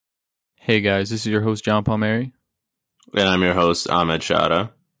Hey guys, this is your host John Palmieri, And I'm your host, Ahmed Shada.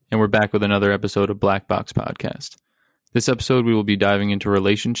 and we're back with another episode of Black Box Podcast. This episode, we will be diving into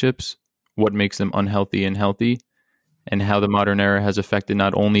relationships, what makes them unhealthy and healthy, and how the modern era has affected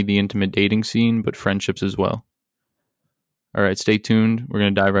not only the intimate dating scene, but friendships as well. All right, stay tuned. We're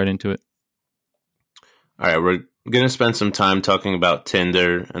going to dive right into it. All right, we're going to spend some time talking about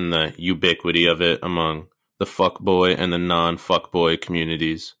Tinder and the ubiquity of it among the fuckboy and the non-fuckboy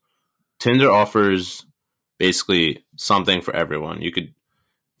communities. Tinder offers basically something for everyone. You could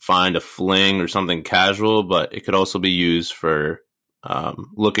find a fling or something casual, but it could also be used for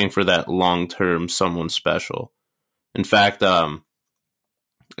looking for that long-term someone special. In fact,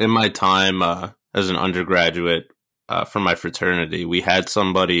 in my time as an undergraduate from my fraternity, we had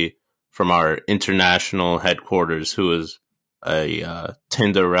somebody from our international headquarters who was a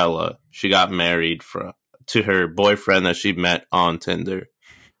Tinderella. She got married to her boyfriend that she met on Tinder.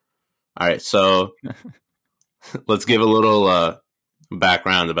 All right, so let's give a little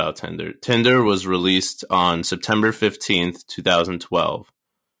background about Tinder. Tinder was released on September 15th, 2012.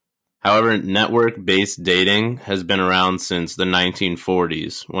 However, network-based dating has been around since the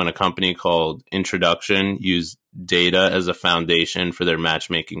 1940s, when a company called Introduction used data as a foundation for their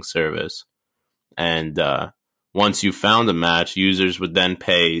matchmaking service. And once you found a match, users would then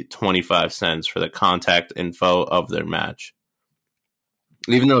pay 25 cents for the contact info of their match.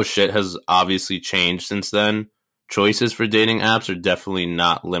 Even though shit has obviously changed since then, choices for dating apps are definitely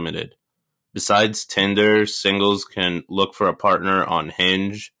not limited. Besides Tinder, singles can look for a partner on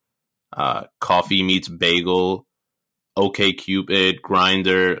Hinge, Coffee Meets Bagel, OkCupid,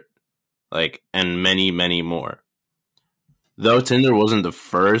 Grindr, and many, many more. Though Tinder wasn't the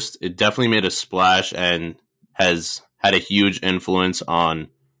first, it definitely made a splash and has had a huge influence on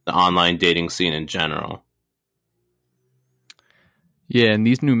the online dating scene in general. Yeah, and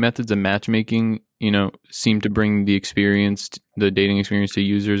these new methods of matchmaking, seem to bring the dating experience to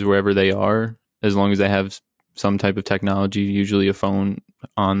users wherever they are, as long as they have some type of technology, usually a phone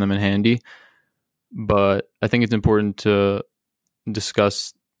on them and handy. But I think it's important to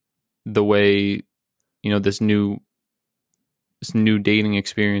discuss the way, this new dating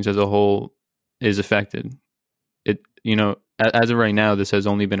experience as a whole is affected. As of right now, this has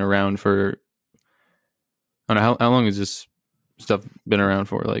only been around for, I don't know, how long has this stuff been around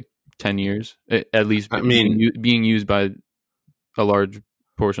for? Like 10 years, at least. Being used by a large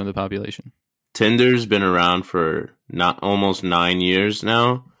portion of the population. Tinder's been around for not almost 9 years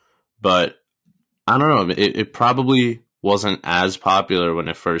now, but I don't know. It probably wasn't as popular when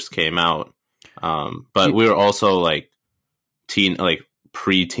it first came out. But we were also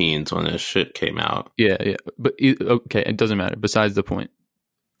pre-teens when this shit came out. Yeah. But okay, it doesn't matter. Besides the point,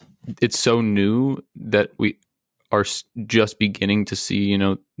 it's so new that we are just beginning to see,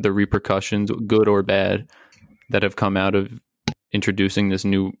 the repercussions, good or bad, that have come out of introducing this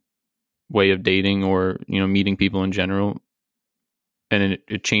new way of dating or, meeting people in general. And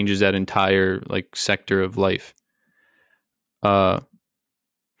it changes that entire sector of life. Definitely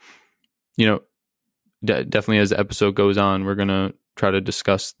as the episode goes on, we're going to try to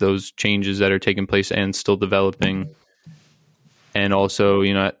discuss those changes that are taking place and still developing. And also,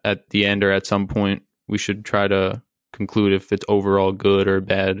 at the end or at some point, we should try to conclude if it's overall good or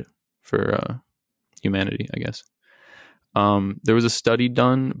bad for humanity, I guess. There was a study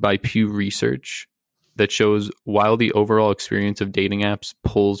done by Pew Research that shows while the overall experience of dating apps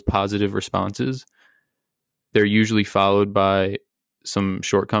pulls positive responses, they're usually followed by some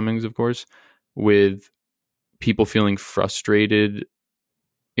shortcomings, of course, with people feeling frustrated.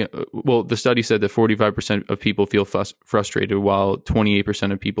 Well, the study said that 45% of people feel frustrated, while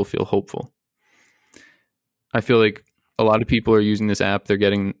 28% of people feel hopeful. I feel like a lot of people are using this app. They're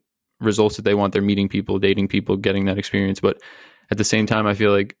getting results that they want. They're meeting people, dating people, getting that experience. But at the same time, I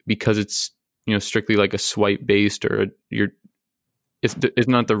feel like because it's, strictly like a swipe based, or it's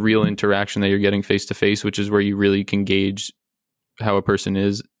not the real interaction that you're getting face to face, which is where you really can gauge how a person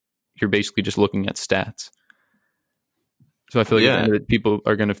is. You're basically just looking at stats. So I feel like that people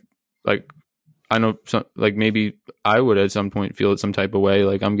are going to I know maybe I would at some point feel some type of way,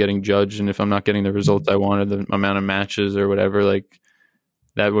 like I'm getting judged. And if I'm not getting the results I wanted, the amount of matches or whatever,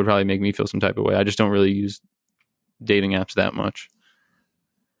 that would probably make me feel some type of way. I just don't really use dating apps that much.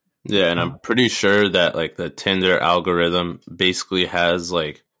 Yeah, and I'm pretty sure that the Tinder algorithm basically has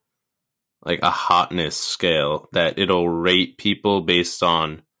a hotness scale that it'll rate people based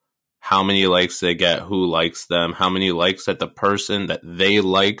on how many likes they get, who likes them, how many likes that the person that they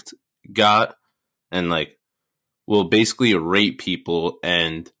liked got, and will basically rate people,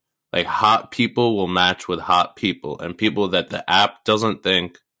 and hot people will match with hot people, and people that the app doesn't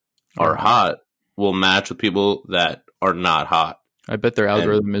think are hot will match with people that are not hot. I bet their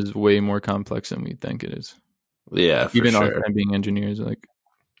algorithm is way more complex than we think it is. Yeah, for even sure. us being engineers, like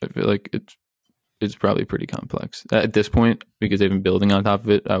I feel like it's probably pretty complex at this point because they've been building on top of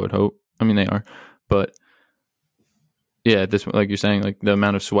it. I would hope. I mean, they are, but yeah, at this, like you're saying, like the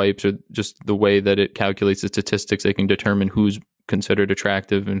amount of swipes or just the way that it calculates the statistics, they can determine who's considered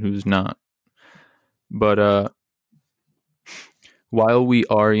attractive and who's not. But while we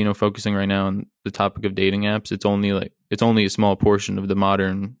are, focusing right now on the topic of dating apps, it's only a small portion of the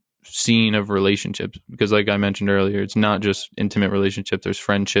modern scene of relationships, because like I mentioned earlier, it's not just intimate relationships. There's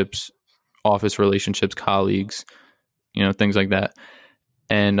friendships, office relationships, colleagues, things like that.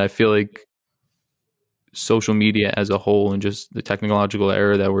 And I feel like social media as a whole and just the technological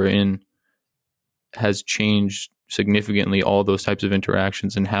era that we're in has changed significantly all those types of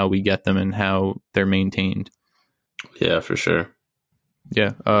interactions and how we get them and how they're maintained. Yeah, for sure.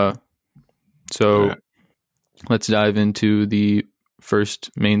 Yeah. So let's dive into the first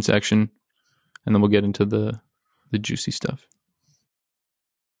main section, and then we'll get into the juicy stuff.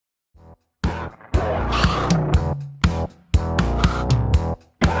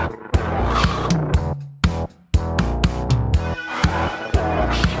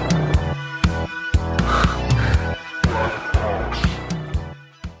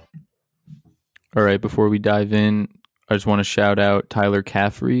 All right, before we dive in, I just want to shout out Tyler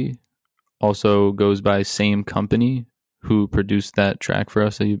Caffrey, also goes by Same Company, who produced that track for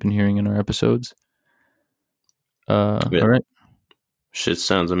us that you've been hearing in our episodes. All right. Shit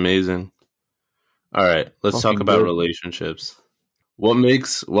sounds amazing. All right, let's talk about relationships. What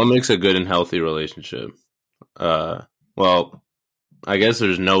makes a good and healthy relationship? Well, I guess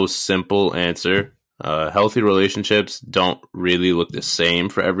there's no simple answer. Healthy relationships don't really look the same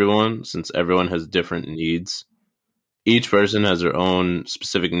for everyone, since everyone has different needs. Each person has their own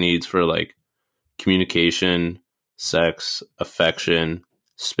specific needs for like communication, sex, affection,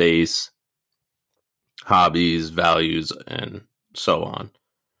 space, hobbies, values, and so on.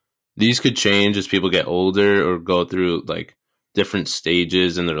 These could change as people get older or go through like different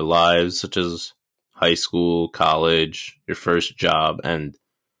stages in their lives, such as high school, college, your first job, and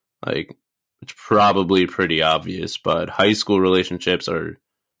like it's probably pretty obvious, but high school relationships are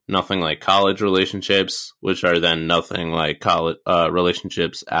nothing like college relationships, which are then nothing like college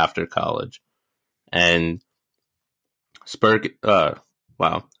relationships after college. And speaking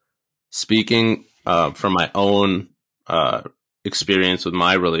from my own experience with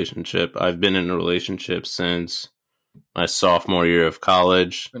my relationship, I've been in a relationship since my sophomore year of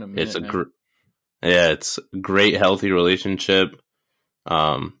college. It's it's a great, healthy relationship.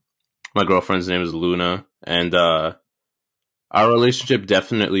 My girlfriend's name is Luna, and our relationship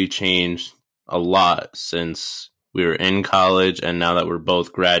definitely changed a lot since we were in college, and now that we're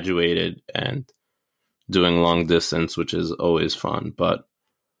both graduated and doing long distance, which is always fun. But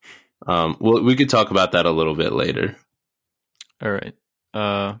we could talk about that a little bit later. All right.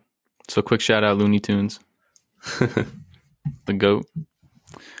 So quick shout out Looney Tunes, the GOAT.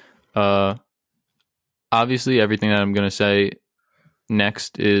 Obviously, everything that I'm going to say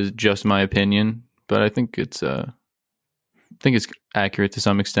next is just my opinion, but I think it's accurate to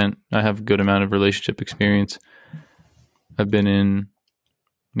some extent. I have a good amount of relationship experience. I've been in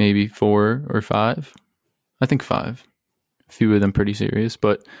maybe 4 or 5. I think 5. A few of them pretty serious,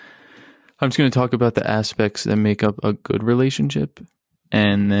 but I'm just going to talk about the aspects that make up a good relationship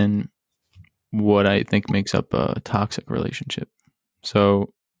and then what I think makes up a toxic relationship.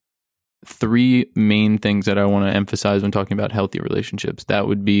 So 3 main things that I want to emphasize when talking about healthy relationships. That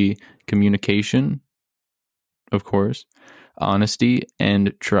would be communication, of course, honesty,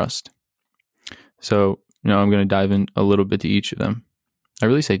 and trust. So, I'm going to dive in a little bit to each of them. I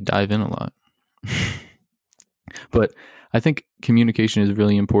really say dive in a lot. But I think communication is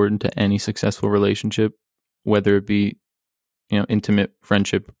really important to any successful relationship, whether it be, intimate,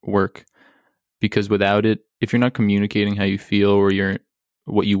 friendship, work, because without it, if you're not communicating how you feel or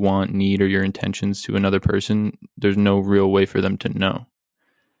what you want, need, or your intentions to another person, there's no real way for them to know.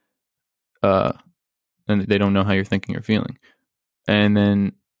 And they don't know how you're thinking or feeling. And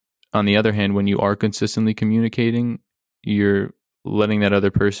then on the other hand, when you are consistently communicating, you're letting that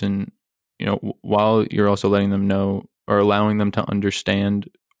other person, while you're also letting them know or allowing them to understand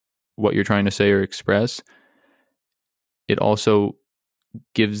what you're trying to say or express, it also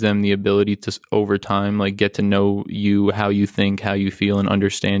gives them the ability to, over time, like get to know you, how you think, how you feel, and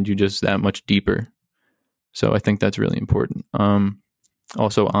understand you just that much deeper. So I think that's really important.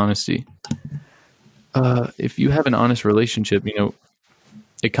 Also, honesty. If you have an honest relationship,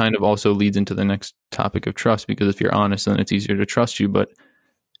 it kind of also leads into the next topic of trust, because if you're honest, then it's easier to trust you. But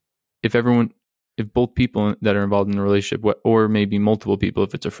if both people that are involved in the relationship, or maybe multiple people,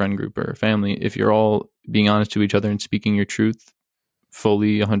 if it's a friend group or a family, if you're all being honest to each other and speaking your truth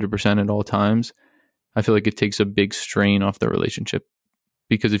fully 100% at all times, I feel like it takes a big strain off the relationship.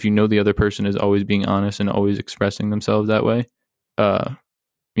 Because if you know the other person is always being honest and always expressing themselves that way,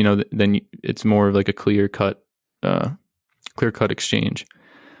 then it's more of like a clear cut exchange.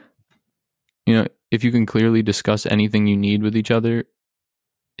 If you can clearly discuss anything you need with each other,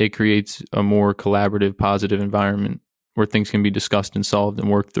 it creates a more collaborative, positive environment where things can be discussed and solved and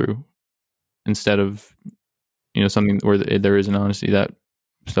worked through, instead of something where there is an honesty, that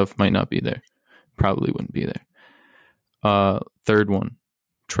stuff might not be there, probably wouldn't be there. Third one,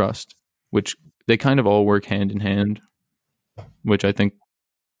 trust, which they kind of all work hand in hand, which I think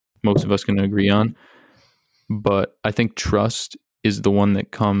most of us can agree on. But I think trust is the one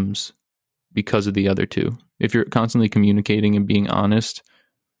that comes because of the other two. If you're constantly communicating and being honest,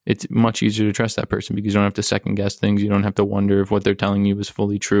 it's much easier to trust that person because you don't have to second guess things. You don't have to wonder if what they're telling you is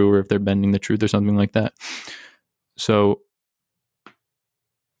fully true or if they're bending the truth or something like that. So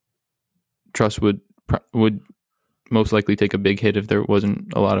trust would most likely take a big hit if there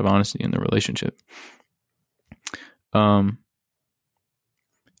wasn't a lot of honesty in the relationship. And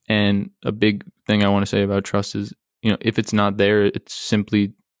a big thing I want to say about trust is, if it's not there, it's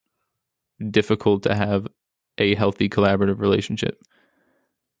simply difficult to have a healthy collaborative relationship.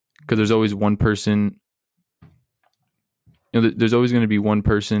 Because there's always one person, there's always going to be one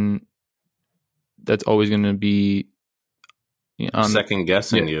person that's always going to be second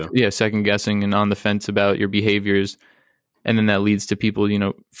guessing you. Yeah, second guessing and on the fence about your behaviors. And then that leads to people,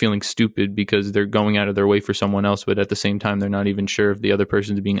 feeling stupid because they're going out of their way for someone else, but at the same time, they're not even sure if the other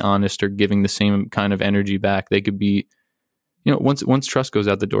person's being honest or giving the same kind of energy back. They could be, once trust goes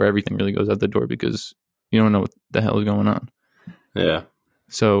out the door, everything really goes out the door because you don't know what the hell is going on. Yeah.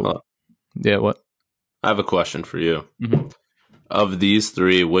 So, yeah, what? I have a question for you. Mm-hmm. Of these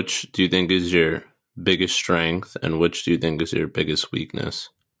three, which do you think is your biggest strength and which do you think is your biggest weakness?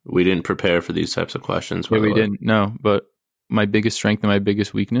 We didn't prepare for these types of questions. Yeah, we didn't. No, but my biggest strength and my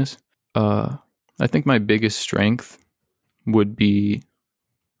biggest weakness, I think my biggest strength would be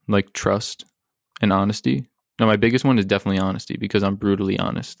like trust and honesty. No, my biggest one is definitely honesty because I'm brutally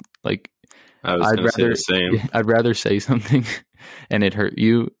honest. Like, I was going to say the same. I'd rather say something and it hurt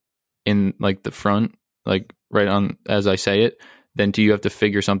you in like the front, like right on as I say it, than you have to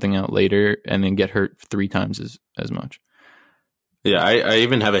figure something out later and then get hurt 3 times as much. Yeah, I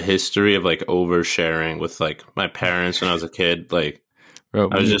even have a history of like oversharing with like my parents when I was a kid. Like, bro,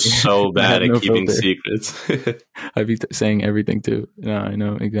 I was just so bad at keeping secrets. I'd be saying everything too. No, I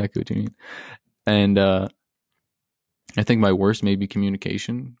know exactly what you mean. And I think my worst may be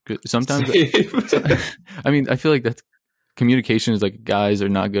communication. Sometimes, I mean, I feel like that's communication is like guys are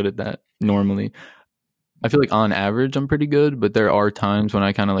not good at that normally. I feel like on average I'm pretty good, but there are times when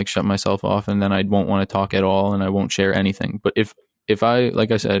I kind of like shut myself off and then I won't want to talk at all and I won't share anything. But if I,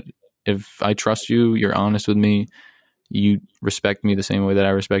 like I said, if I trust you, you're honest with me, you respect me the same way that I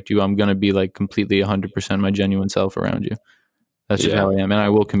respect you, I'm going to be like completely 100% my genuine self around you. That's just how I am. And I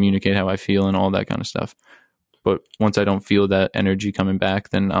will communicate how I feel and all that kind of stuff. But once I don't feel that energy coming back,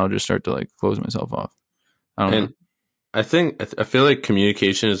 then I'll just start to like close myself off. I don't know. I feel like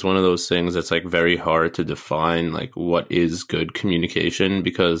communication is one of those things that's like very hard to define, like what is good communication,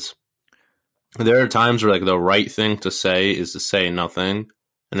 because there are times where like the right thing to say is to say nothing.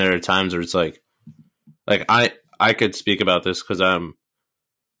 And there are times where it's like I could speak about this because I'm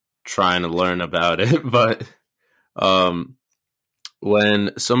trying to learn about it. But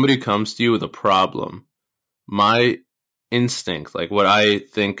when somebody comes to you with a problem, my instinct, like what I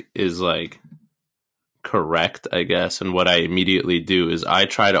think is like correct, I guess, and what I immediately do is I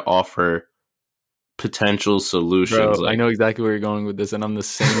try to offer potential solutions. Bro, I know exactly where you're going with this, and I'm the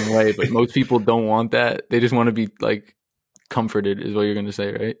same way, but most people don't want that. They just want to be like comforted is what you're going to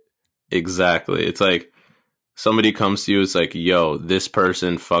say, right? Exactly. It's like somebody comes to you, it's like, yo, this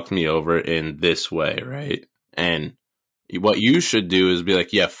person fucked me over in this way, right? And what you should do is be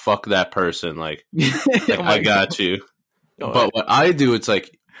like, yeah, fuck that person. Like, oh I got you. But what I do, it's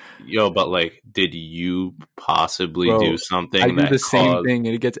like, yo, but like, did you possibly do something? I do the same thing,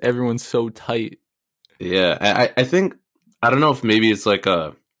 and it gets everyone so tight. Yeah, I think, I don't know if maybe it's like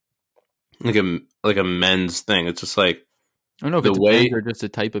a men's thing. It's just like, I don't know if it's a men's or just a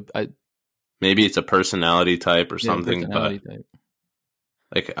type of. Maybe it's a personality type or something, but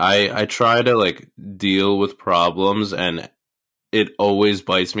like I try to like deal with problems, and it always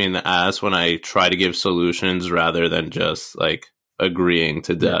bites me in the ass when I try to give solutions rather than just like agreeing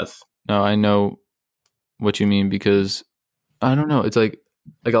to death. No, I know what you mean because I don't know. It's like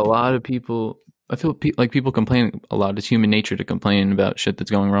like a lot of people, I feel like people complain a lot. It's human nature to complain about shit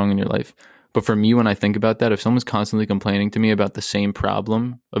that's going wrong in your life. But for me, when I think about that, if someone's constantly complaining to me about the same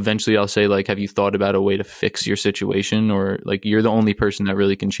problem, eventually I'll say, like, have you thought about a way to fix your situation? Or like, you're the only person that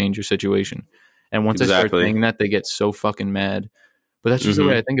really can change your situation. And once I start saying that, they get so fucking mad. But that's just the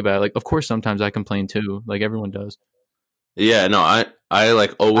way I think about it. Like, of course, sometimes I complain too. Like everyone does. Yeah, no, I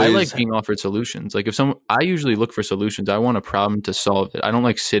like always. I like being offered solutions. Like if I usually look for solutions. I want a problem to solve it. I don't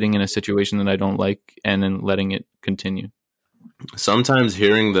like sitting in a situation that I don't like and then letting it continue. Sometimes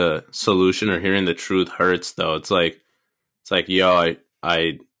hearing the solution or hearing the truth hurts, though. It's like, yo, I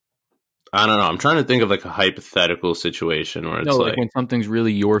don't know. I'm trying to think of like a hypothetical situation where it's like when something's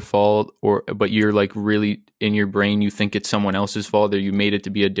really your fault, but you're like really in your brain, you think it's someone else's fault, or you made it to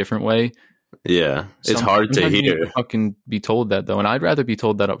be a different way. Yeah, it's hard to hear. You fucking be told that though, and I'd rather be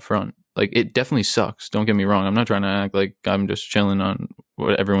told that up front. Like it definitely sucks. Don't get me wrong. I'm not trying to act like I'm just chilling on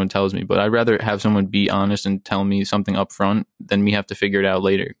what everyone tells me, but I'd rather have someone be honest and tell me something up front than me have to figure it out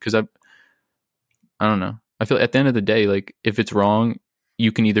later. Because I don't know. I feel at the end of the day, like if it's wrong,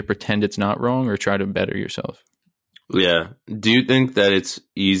 you can either pretend it's not wrong or try to better yourself. Yeah. Do you think that it's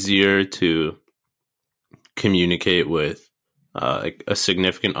easier to communicate with like a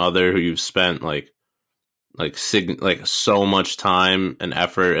significant other who you've spent like so much time and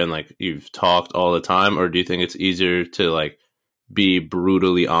effort and like you've talked all the time, or do you think it's easier to like be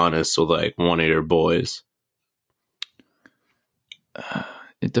brutally honest with like one of your boys?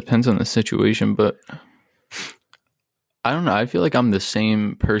 It depends on the situation, but I don't know. I feel like I'm the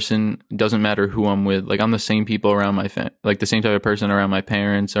same person. It doesn't matter who I'm with. Like I'm the same people around my like the same type of person around my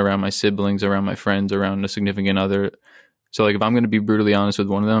parents, around my siblings, around my friends, around a significant other. So like if I'm going to be brutally honest with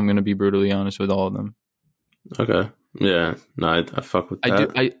one of them, I'm going to be brutally honest with all of them. Okay. Yeah. No, I fuck with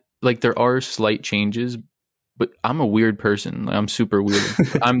that. I like there are slight changes, but I'm a weird person. Like, I'm super weird.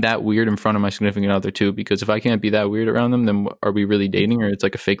 I'm that weird in front of my significant other too, because if I can't be that weird around them, then are we really dating, or it's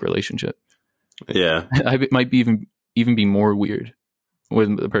like a fake relationship? Yeah. It might be even be more weird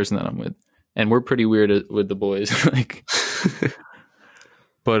with the person that I'm with. And we're pretty weird with the boys. Like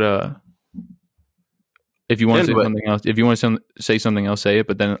but if you want to say something else, if you want to say something else, say it.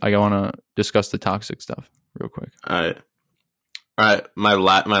 But then I want to discuss the toxic stuff real quick. All right. My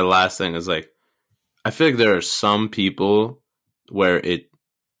last thing is like, I feel like there are some people where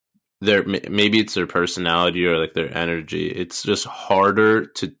maybe it's their personality or like their energy. It's just harder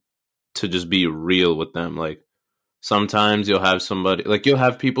to just be real with them. Like sometimes you'll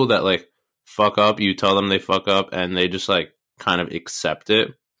have people that like fuck up. You tell them they fuck up and they just like kind of accept it.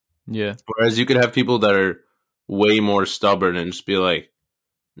 Yeah. Whereas you could have people that are way more stubborn and just be like,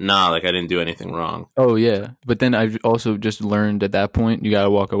 nah, like I didn't do anything wrong. Oh yeah. But then I've also just learned at that point, you got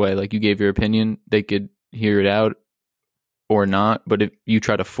to walk away. Like you gave your opinion, they could hear it out or not. But if you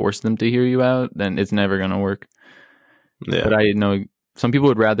try to force them to hear you out, then it's never going to work. Yeah. But I know some people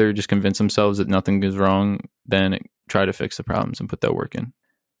would rather just convince themselves that nothing is wrong than try to fix the problems and put that work in.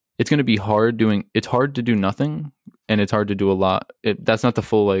 It's going to be hard it's hard to do nothing, and it's hard to do a lot. That's not the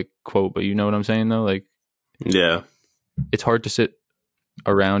full like quote, but you know what I'm saying though? Like, yeah, it's hard to sit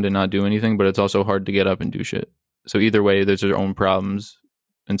around and not do anything, but it's also hard to get up and do shit. So either way, there's their own problems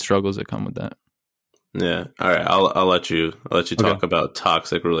and struggles that come with that. Yeah. All right. I'll let you talk about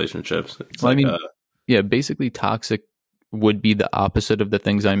toxic relationships. Well, like, I mean, basically toxic would be the opposite of the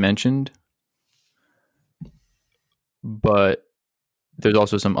things I mentioned, but there's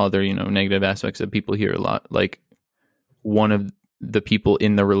also some other, negative aspects that people hear a lot. Like one of the people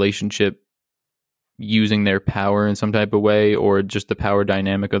in the relationship using their power in some type of way, or just the power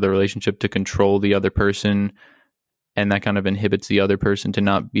dynamic of the relationship to control the other person. And that kind of inhibits the other person to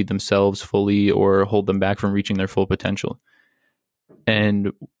not be themselves fully or hold them back from reaching their full potential.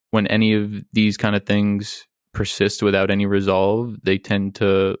 And when any of these kind of things persist without any resolve, they tend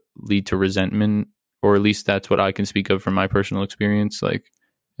to lead to resentment, or at least that's what I can speak of from my personal experience. Like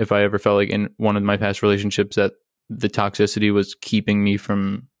if I ever felt like in one of my past relationships that the toxicity was keeping me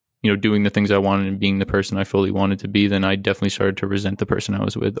from, doing the things I wanted and being the person I fully wanted to be, then I definitely started to resent the person I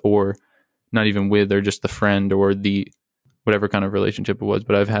was with, or not even with, or just the friend or the whatever kind of relationship it was.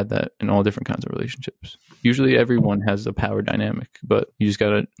 But I've had that in all different kinds of relationships. Usually everyone has a power dynamic, but you just got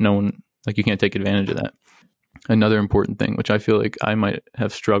to know, like you can't take advantage of that. Another important thing, which I feel like I might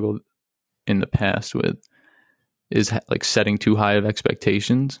have struggled in the past with, is like setting too high of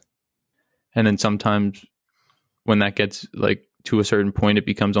expectations. And then sometimes when that gets like to a certain point, it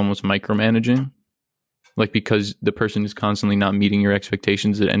becomes almost micromanaging. Like because the person is constantly not meeting your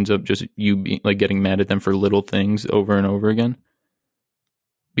expectations, it ends up just you being like getting mad at them for little things over and over again.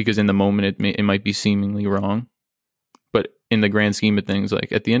 Because in the moment it might be seemingly wrong, but in the grand scheme of things,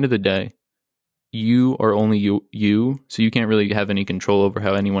 like at the end of the day, you are only you, so you can't really have any control over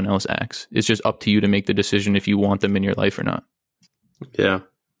how anyone else acts. It's just up to you to make the decision if you want them in your life or not. Yeah,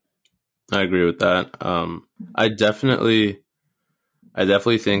 I agree with that. I definitely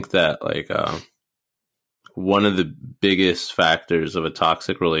think that like one of the biggest factors of a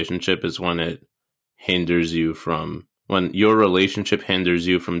toxic relationship is when your relationship hinders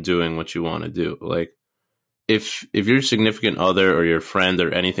you from doing what you want to do. Like if your significant other or your friend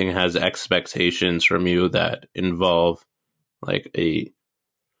or anything has expectations from you that involve like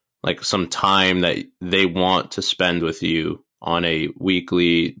some time that they want to spend with you on a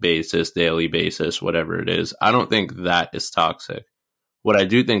weekly basis, daily basis, whatever it is, I don't think that is toxic. What I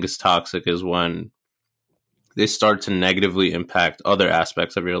do think is toxic is when they start to negatively impact other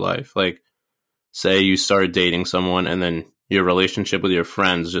aspects of your life. Like, say you start dating someone and then your relationship with your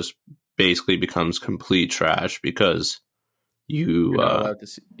friends just basically becomes complete trash because you're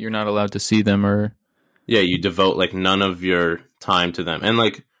not allowed to see them, or you devote like none of your time to them. And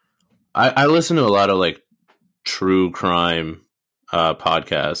like I listen to a lot of like true crime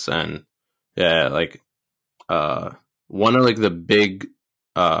podcasts, and one of like the big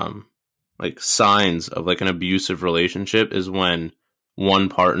like signs of like an abusive relationship is when one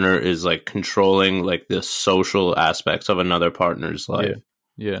partner is like controlling like the social aspects of another partner's life.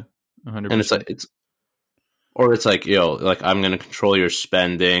 Yeah. 100%. And it's like, yo, like I'm going to control your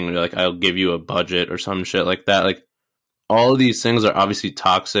spending, or like I'll give you a budget or some shit like that. Like all of these things are obviously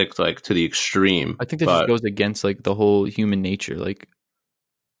toxic, like to the extreme. I think that just goes against like the whole human nature. Like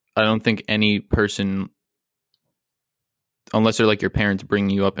I don't think any person, unless they're like your parents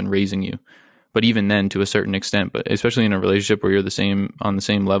bringing you up and raising you, but even then to a certain extent, but especially in a relationship where you're on the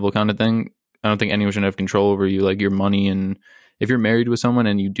same level kind of thing, I don't think anyone should have control over you, like your money. And if you're married with someone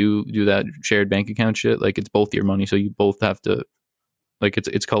and you do that shared bank account shit, like it's both your money. So you both have to, like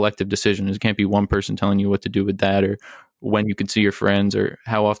it's collective decision. It can't be one person telling you what to do with that, or when you can see your friends, or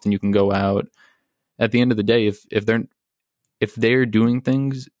how often you can go out. At the end of the day, if they're doing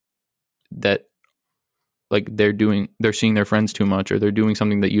things that like they're seeing their friends too much, or they're doing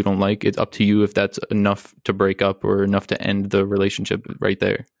something that you don't like, it's up to you if that's enough to break up or enough to end the relationship right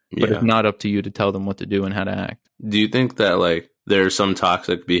there. But it's not up to you to tell them what to do and how to act. Do you think that like there are some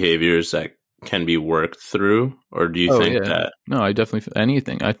toxic behaviors that can be worked through, or do you think that? No, I definitely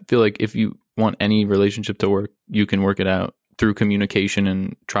anything. I feel like if you want any relationship to work, you can work it out through communication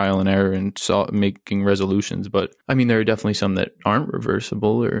and trial and error and making resolutions. But I mean, there are definitely some that aren't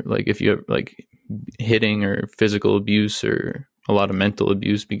reversible, or like if you have like hitting or physical abuse or a lot of mental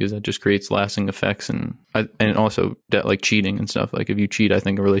abuse, because that just creates lasting effects. And also that like cheating and stuff. Like if you cheat, I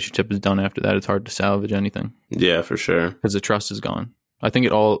think a relationship is done after that. It's hard to salvage anything. Yeah, for sure. Because the trust is gone. I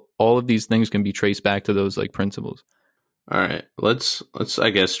think all of these things can be traced back to those like principles. All right, let's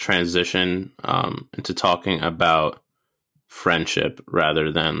I guess transition into talking about friendship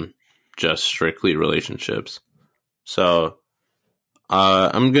rather than just strictly relationships. So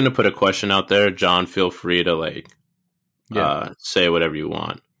I'm gonna put a question out there, John. Feel free to say whatever you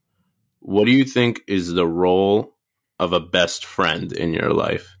want. What do you think is the role of a best friend in your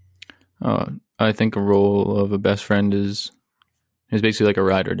life? I think a role of a best friend is basically like a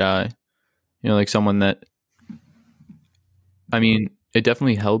ride or die. You know, like someone that, I mean, it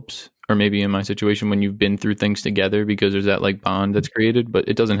definitely helps, or maybe in my situation when you've been through things together, because there's that like bond that's created, but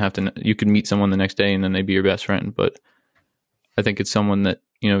it doesn't have to, you could meet someone the next day and then they'd be your best friend. But I think it's someone that,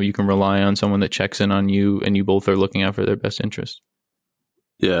 you know, you can rely on, someone that checks in on you and you both are looking out for their best interest.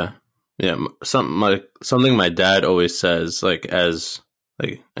 Yeah. Something my dad always says, like as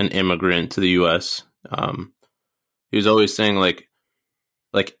like an immigrant to the US, he was always saying like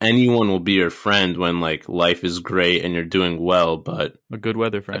anyone will be your friend when like life is great and you're doing well, but a good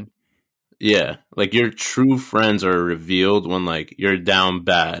weather friend. Yeah. Like your true friends are revealed when like you're down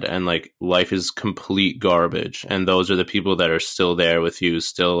bad and like life is complete garbage. And those are the people that are still there with you,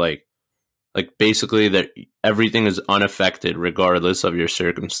 still like basically that everything is unaffected regardless of your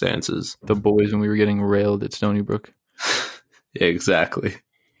circumstances. The boys when we were getting railed at Stony Brook. Yeah, exactly.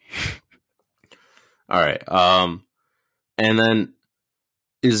 All right. And then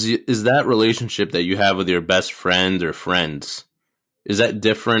is that relationship that you have with your best friend or friends, is that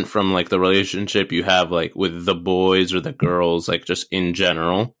different from like the relationship you have like with the boys or the girls, like just in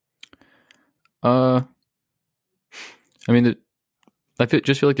general? I mean,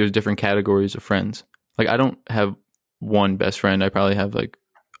 just feel like there's different categories of friends. Like I don't have one best friend. I probably have like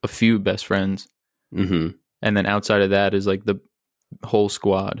a few best friends. Mm-hmm. And then outside of that is like the whole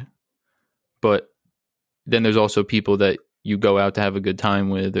squad. But then there's also people that you go out to have a good time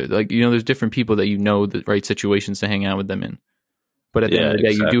with, or like, there's different people that the right situations to hang out with them in. But at the end of the day,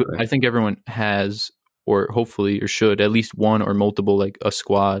 exactly. you do. I think everyone has, or hopefully, or should, at least one or multiple, like a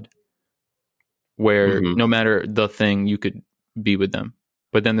squad, where no matter the thing, you could be with them.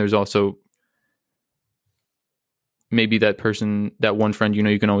 But then there's also maybe that person, that one friend,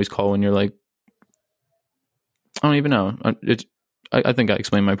 you can always call when you're like, I don't even know. I think I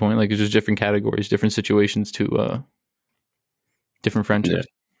explained my point. Like, it's just different categories, different situations to different friendships.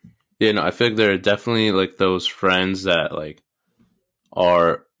 Yeah, no, I think there are definitely like those friends that like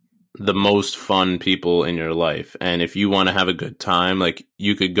are the most fun people in your life. And if you want to have a good time, like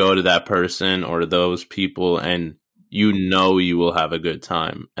you could go to that person or those people and you will have a good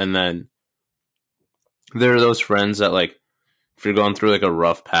time. And then there are those friends that like, if you're going through like a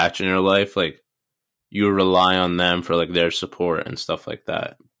rough patch in your life, like you rely on them for like their support and stuff like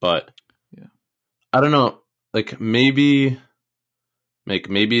that. But yeah, I don't know, like maybe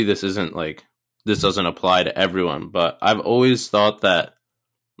this isn't like, this doesn't apply to everyone, but I've always thought that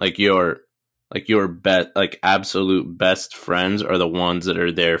like your absolute best friends are the ones that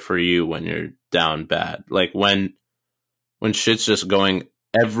are there for you when you're down bad. Like when shit's just going,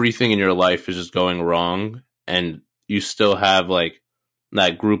 everything in your life is just going wrong, and you still have like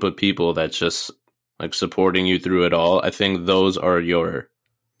that group of people that's just like supporting you through it all. I think those are your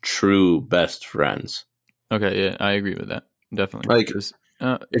true best friends. Okay, yeah, I agree with that. Definitely. Like,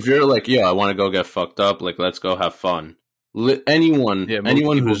 if you're like, yo, I want to go get fucked up, like, let's go have fun. Anyone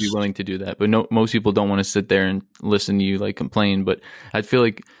people who's will be willing to do that, but most people don't want to sit there and listen to you like complain. But I feel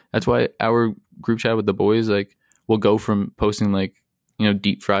like that's why our group chat with the boys, like, we'll go from posting like,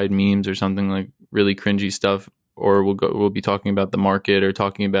 deep fried memes or something like really cringy stuff, or we'll be talking about the market or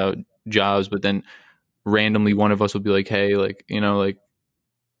talking about jobs, but then randomly one of us will be like, hey, like, like,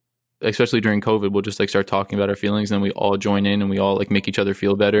 especially during COVID, we'll just like start talking about our feelings, and then we all join in and we all like make each other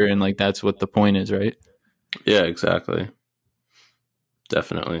feel better, and like that's what the point is, right? Yeah, exactly.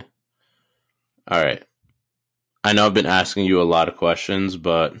 Definitely. All right. I know I've been asking you a lot of questions,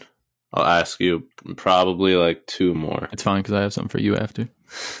 but I'll ask you probably like 2 more. It's fine because I have something for you after.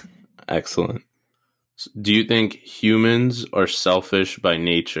 Excellent. So do you think humans are selfish by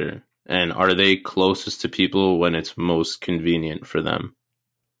nature, and are they closest to people when it's most convenient for them?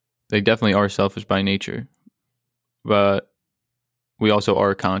 They definitely are selfish by nature, but we also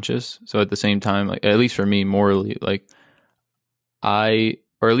are conscious. So at the same time, like, at least for me, morally, like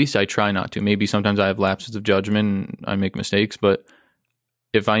or at least I try not to. Maybe sometimes I have lapses of judgment and I make mistakes, but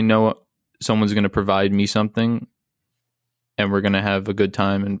if I know someone's going to provide me something and we're going to have a good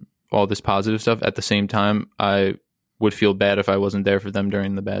time and all this positive stuff, at the same time, I would feel bad if I wasn't there for them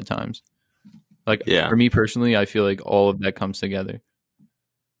during the bad times. Like, for me personally, I feel like all of that comes together.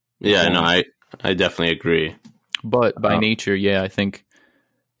 Yeah, no, I definitely agree. But by nature, yeah, I think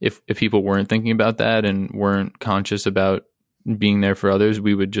if people weren't thinking about that and weren't conscious about being there for others,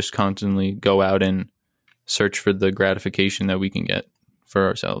 we would just constantly go out and search for the gratification that we can get for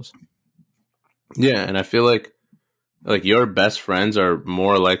ourselves. Yeah, and I feel like your best friends are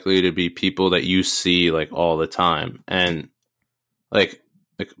more likely to be people that you see like all the time. And like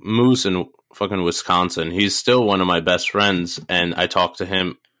Moose in fucking Wisconsin, he's still one of my best friends, and I talk to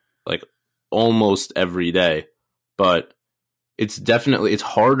him like almost every day. But it's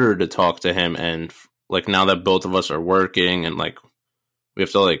harder to talk to him, and like now that both of us are working and like we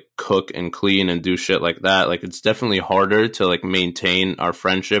have to like cook and clean and do shit like that, like it's definitely harder to like maintain our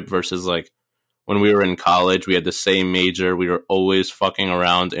friendship versus like when we were in college. We had the same major, we were always fucking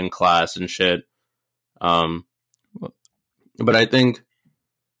around in class and shit. But I think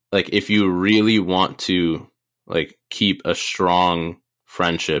like if you really want to like keep a strong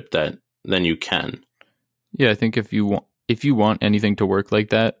friendship, then you can. Yeah, I think if you want anything to work like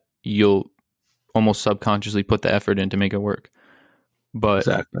that, you'll almost subconsciously put the effort in to make it work. But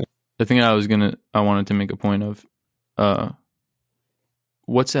exactly. The thing I wanted to make a point of,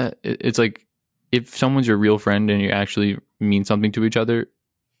 what's that? It's like if someone's your real friend and you actually mean something to each other,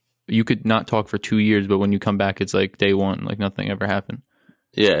 you could not talk for 2 years, but when you come back, it's like day one, like nothing ever happened.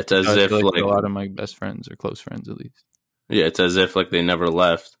 Yeah, it's as if like a lot of my best friends or close friends, at least. Yeah, it's as if like they never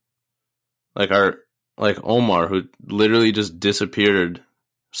left. Like Omar, who literally just disappeared,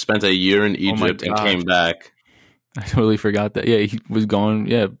 spent a year in Egypt and came back. I totally forgot that. Yeah, he was gone.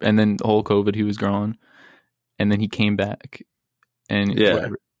 Yeah, and then the whole COVID, he was gone, and then he came back, and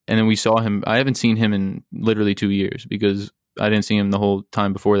whatever. And then we saw him. I haven't seen him in literally 2 years because I didn't see him the whole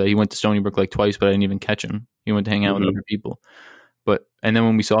time before that. He went to Stony Brook like twice, but I didn't even catch him. He went to hang out with other people. And then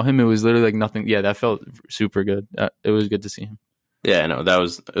when we saw him, it was literally like nothing. Yeah, that felt super good. It was good to see him. Yeah, no,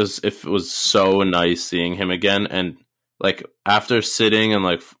 it was so nice seeing him again. And like after sitting and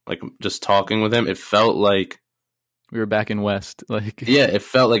like just talking with him, it felt like we were back in West. Like, yeah, it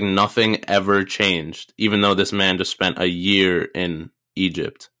felt like nothing ever changed, even though this man just spent a year in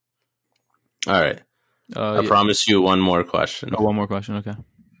Egypt. All right. I promise you one more question. Oh, one more question. Okay.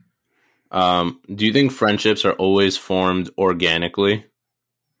 Do you think friendships are always formed organically?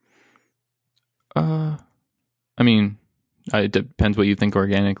 I mean, it depends what you think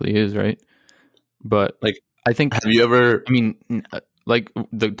organically is, right? But like, I think, have you ever? I mean, like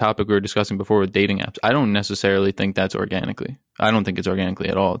the topic we were discussing before with dating apps, I don't necessarily think that's organically. I don't think it's organically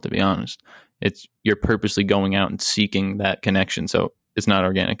at all, to be honest. It's you're purposely going out and seeking that connection, so it's not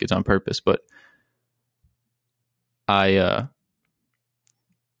organic; it's on purpose. But I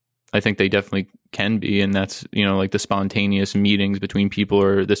think they definitely can be, and that's, you know, like the spontaneous meetings between people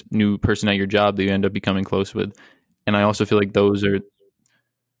or this new person at your job that you end up becoming close with. And I also feel like those are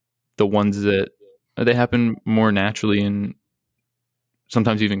the ones that they happen more naturally and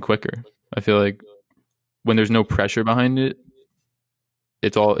sometimes even quicker. I feel like when there's no pressure behind it,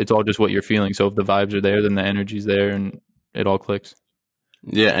 it's all just what you're feeling. So if the vibes are there, then the energy's there and it all clicks.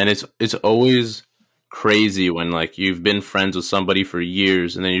 Yeah, and it's always crazy when like you've been friends with somebody for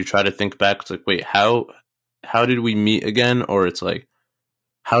years and then you try to think back. It's like, wait, how did we meet again? Or it's like,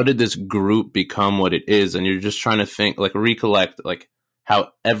 how did this group become what it is? And you're just trying to think, like, recollect, like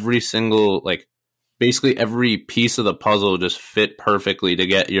how every single, like basically every piece of the puzzle just fit perfectly to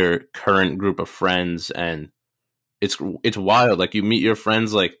get your current group of friends. And it's wild. Like you meet your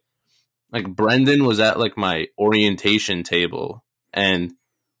friends, like Brendan was at like my orientation table and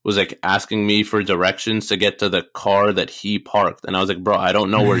was like asking me for directions to get to the car that he parked. And I was like, bro, I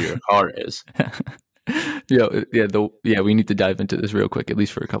don't know where your car is. We need to dive into this real quick, at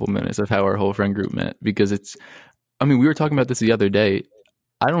least for a couple minutes, of how our whole friend group met, because we were talking about this the other day.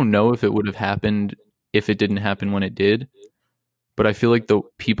 I don't know if it would have happened if it didn't happen when it did, but I feel like the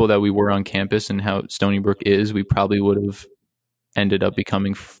people that we were on campus and how Stony Brook is, we probably would have ended up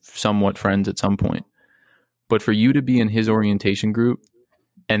becoming somewhat friends at some point. But for you to be in his orientation group,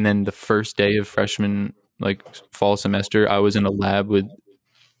 and then the first day of freshman, like fall semester, I was in a lab with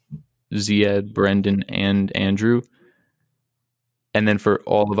Ziad, Brendan, and Andrew. And then for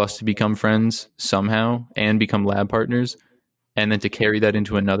all of us to become friends somehow and become lab partners, and then to carry that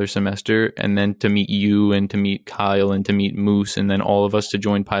into another semester, and then to meet you and to meet Kyle and to meet Moose, and then all of us to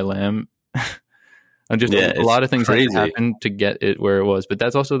join Pi Lam. And just a lot of things had to happen to get it where it was. But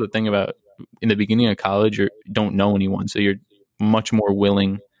that's also the thing about in the beginning of college, you don't know anyone. So you're much more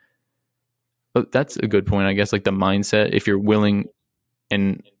willing. But that's a good point, I guess, like the mindset. If you're willing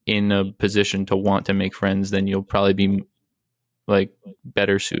and in a position to want to make friends, then you'll probably be like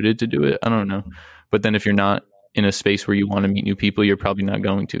better suited to do it. I don't know. But then if you're not in a space where you want to meet new people, you're probably not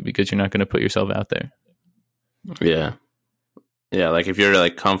going to, because you're not going to put yourself out there. Yeah. Yeah, like if you're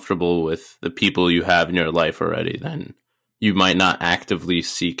like comfortable with the people you have in your life already, then you might not actively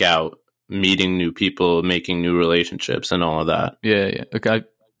seek out meeting new people, making new relationships and all of that. Yeah.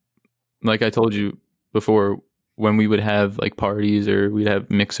 Like I told you before, when we would have like parties or we'd have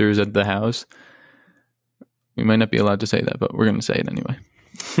mixers at the house, we might not be allowed to say that, but we're going to say it anyway.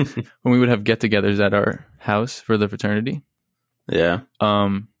 When we would have get-togethers at our house for the fraternity. Yeah.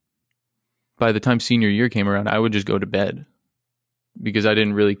 By the time senior year came around, I would just go to bed because I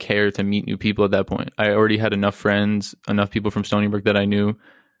didn't really care to meet new people at that point. I already had enough friends, enough people from Stony Brook that I knew.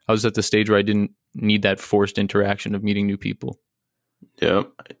 I was at the stage where I didn't need that forced interaction of meeting new people.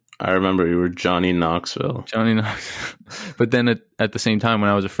 Yep. I remember you were Johnny Knoxville. But then at the same time, when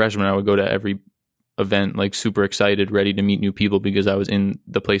I was a freshman, I would go to every event like super excited, ready to meet new people because I was in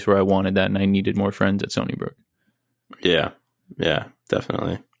the place where I wanted that and I needed more friends at Stony Brook. Yeah,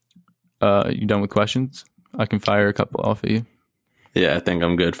 definitely. You done with questions? I can fire a couple off of you. Yeah, I think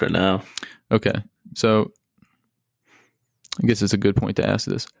I'm good for now. Okay, so I guess it's a good point to ask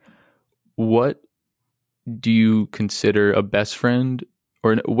this. What do you consider a best friend,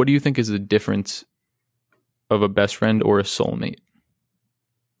 or what do you think is the difference of a best friend or a soulmate?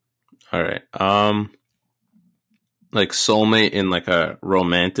 All right. Like soulmate in like a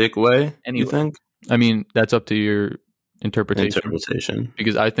romantic way, you think? I mean, that's up to your interpretation.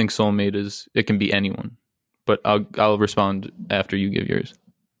 Because I think soulmate it can be anyone. But I'll respond after you give yours.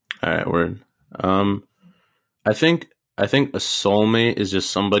 All right, word. I think a soulmate is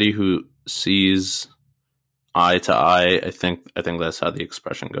just somebody who sees eye to eye. I think that's how the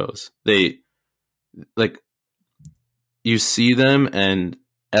expression goes. They like you see them and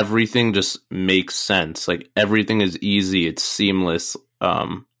everything just makes sense. Like everything is easy, it's seamless.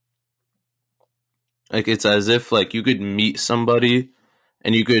 Like it's as if like you could meet somebody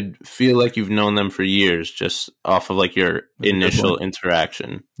and you could feel like you've known them for years just off of like your initial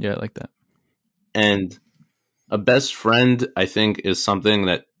interaction. Yeah, I like that. And a best friend, I think, is something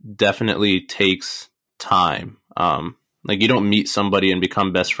that definitely takes time. Like you don't meet somebody and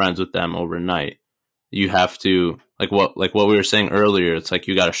become best friends with them overnight. You have to, like what we were saying earlier, it's like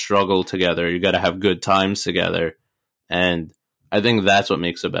you got to struggle together. You got to have good times together. And I think that's what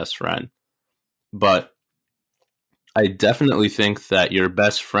makes a best friend. But I definitely think that your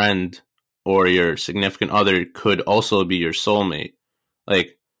best friend or your significant other could also be your soulmate.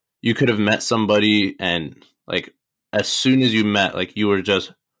 Like you could have met somebody and like as soon as you met, like you were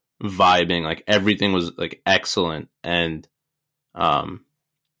just vibing, like everything was like excellent, and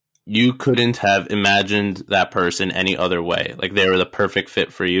you couldn't have imagined that person any other way. Like they were the perfect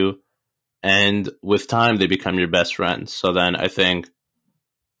fit for you, and with time they become your best friend. So then I think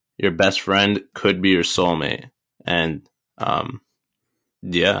your best friend could be your soulmate. And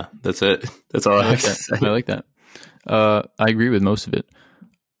yeah, that's it. That's all I have to say. I like that. I agree with most of it.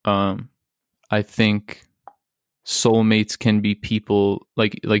 I think soulmates can be people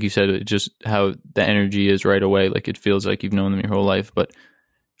like you said, just how the energy is right away. Like it feels like you've known them your whole life. But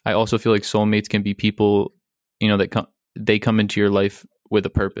I also feel like soulmates can be people, that they come into your life with a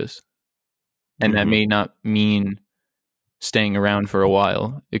purpose, and that may not mean staying around for a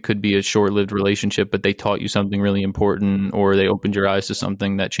while. It could be a short-lived relationship, but they taught you something really important, or they opened your eyes to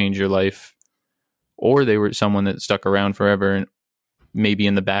something that changed your life, or they were someone that stuck around forever and maybe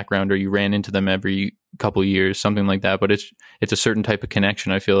in the background, or you ran into them every couple years, something like that. But it's a certain type of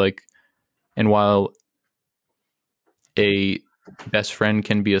connection, I feel like. And while a best friend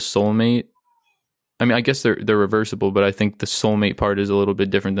can be a soulmate, I mean, I guess they're reversible, but I think the soulmate part is a little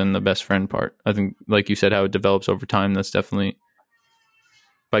bit different than the best friend part. I think, like you said, how it develops over time, that's definitely,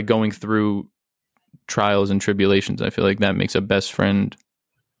 by going through trials and tribulations, I feel like that makes a best friend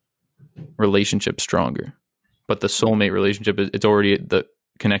relationship stronger. But the soulmate relationship, it's already the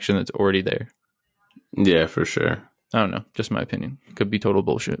connection that's already there. Yeah, for sure. I don't know, just my opinion. Could be total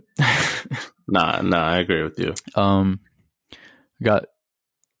bullshit. Nah, I agree with you. Got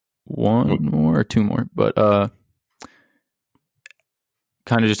one more or two more, but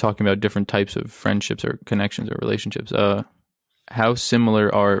kind of just talking about different types of friendships or connections or relationships. How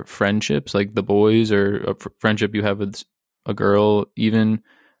similar are friendships, like the boys, or a friendship you have with a girl, even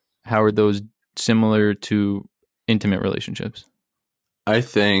how are those similar to intimate relationships? I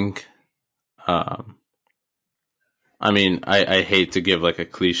think I mean, I hate to give like a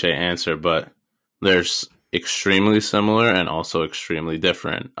cliche answer, but there's extremely similar and also extremely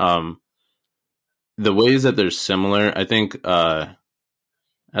different. The ways that they're similar, I think, at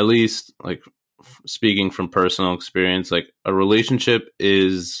least like speaking from personal experience, like a relationship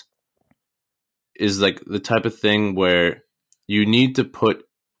is like the type of thing where you need to put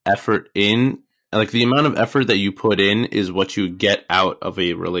effort in. Like the amount of effort that you put in is what you get out of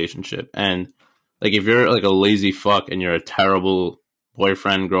a relationship. And like if you're like a lazy fuck and you're a terrible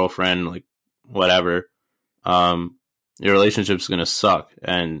boyfriend, girlfriend, like whatever, your relationship's gonna suck.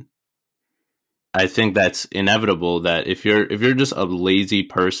 And I think that's inevitable, that if you're just a lazy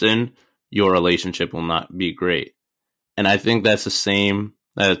person, your relationship will not be great. And I think that's like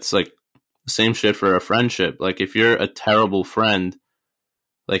the same shit for a friendship. Like if you're a terrible friend,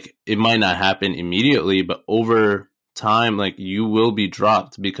 like it might not happen immediately, but over time, like you will be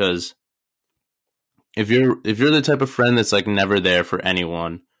dropped, because if you're the type of friend that's like never there for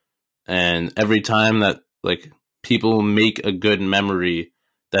anyone, and every time that like people make a good memory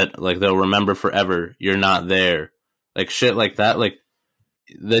that like they'll remember forever, you're not there, like shit like that, like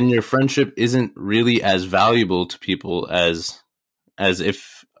then your friendship isn't really as valuable to people as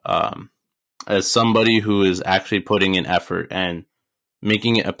if as somebody who is actually putting in effort and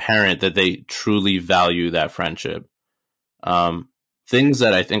making it apparent that they truly value that friendship. Things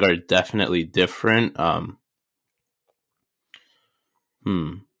that I think are definitely different. I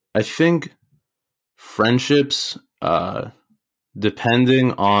think friendships,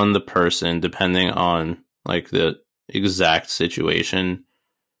 depending on the person, depending on like the exact situation,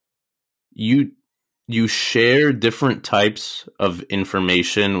 you share different types of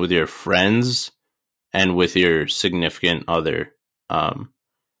information with your friends and with your significant other.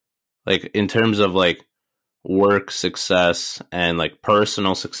 Like in terms of like work success and like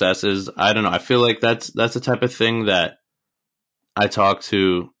personal successes, I don't know, I feel like that's the type of thing that I talk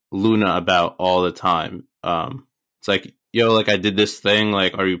to Luna about all the time. It's like, yo, like I did this thing,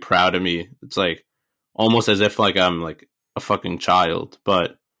 like are you proud of me? It's like almost as if like I'm like a fucking child.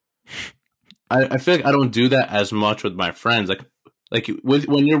 But I feel like I don't do that as much with my friends. Like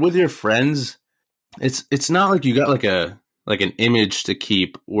when you're with your friends, it's not like you got like a like an image to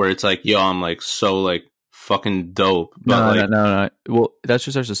keep where it's like, yo, I'm like so like fucking dope. But No, like, no. Well, that's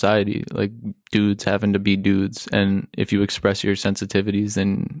just our society. Like dudes having to be dudes, and if you express your sensitivities,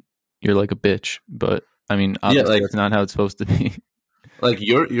 then you're like a bitch. But I mean, obviously, like, that's not how it's supposed to be. like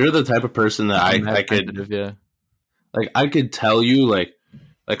you're the type of person that I could, yeah. like, I could tell you like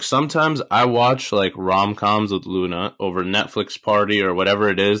sometimes I watch like rom-coms with Luna over Netflix Party or whatever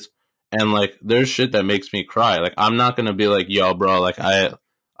it is, and like there's shit that makes me cry. Like I'm not gonna be like, yo, bro, like I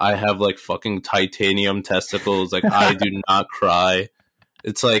have like fucking titanium testicles. Like I do not cry.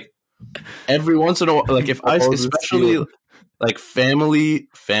 It's like every once in a while, like if I, especially like family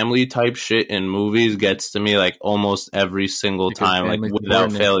type shit in movies gets to me like almost every single Because time, like family's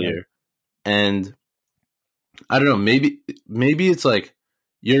without important, failure. And I don't know, maybe it's like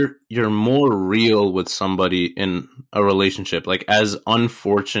you're more real with somebody in a relationship, like as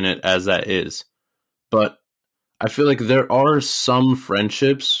unfortunate as that is. But I feel like there are some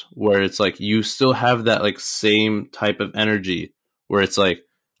friendships where it's like you still have that like same type of energy where it's like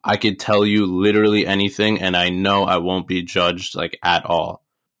I could tell you literally anything and I know I won't be judged like at all.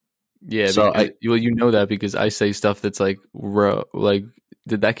 Yeah, So because, well, you know that because I say stuff that's like, like,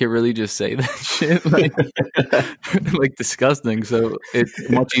 did that kid really just say that shit? Like, like disgusting. So it's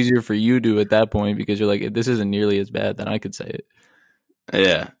much easier for you to at that point because you're like, this isn't nearly as bad, then I could say it.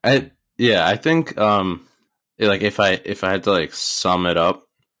 I think like if I had to like sum it up,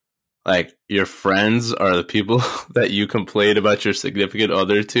 like your friends are the people that you complain about your significant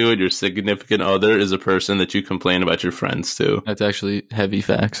other to, and your significant other is a person that you complain about your friends to. That's actually heavy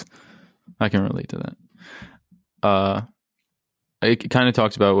facts. I can relate to that. It kind of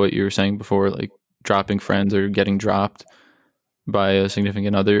talks about what you were saying before, like dropping friends or getting dropped by a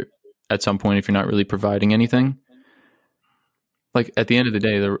significant other at some point if you're not really providing anything. Like at the end of the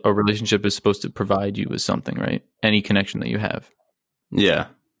day, a relationship is supposed to provide you with something, right? Any connection that you have. Yeah.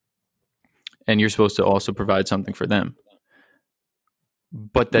 And you're supposed to also provide something for them.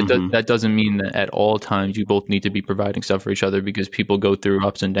 But that doesn't mean that at all times you both need to be providing stuff for each other, because people go through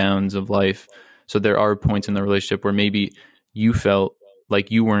ups and downs of life. So there are points in the relationship where maybe you felt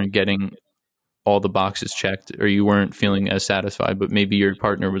like you weren't getting all the boxes checked, or you weren't feeling as satisfied, but maybe your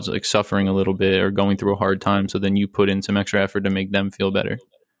partner was like suffering a little bit or going through a hard time. So then you put in some extra effort to make them feel better.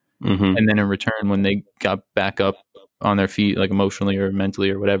 Mm-hmm. And then in return, when they got back up on their feet, like emotionally or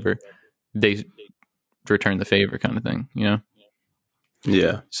mentally or whatever, they return the favor kind of thing, you know?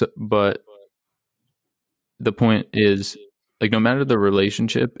 Yeah. So, but the point is, like, no matter the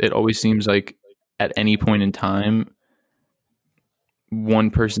relationship, it always seems like at any point in time,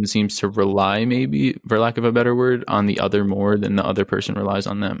 one person seems to rely, maybe for lack of a better word, on the other more than the other person relies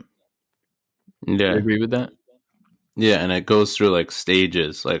on them. Yeah. You agree with that? Yeah, and it goes through like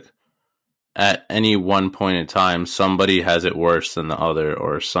stages. Like at any one point in time, somebody has it worse than the other,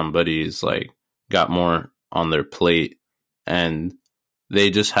 or somebody's like got more on their plate, and they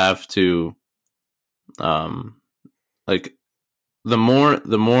just have to like the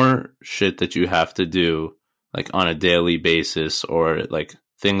more shit that you have to do like on a daily basis, or like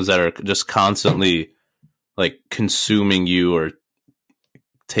things that are just constantly like consuming you or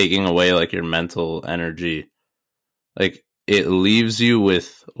taking away like your mental energy, like it leaves you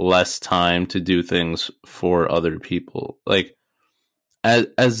with less time to do things for other people. Like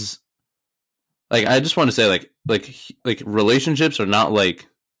as like I just want to say like relationships are not like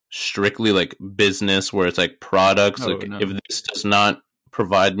strictly like business where it's like products. Oh, like no. if this does not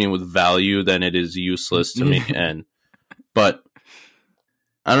provide me with value, then it is useless to me. And but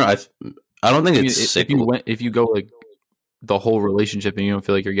I don't know. I don't think I mean, it's if you go like the whole relationship and you don't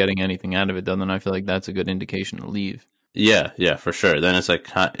feel like you're getting anything out of it, then I feel like that's a good indication to leave. Yeah, for sure. Then it's like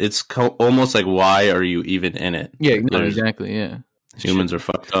almost like, why are you even in it? Yeah, like, no, exactly. Yeah, humans are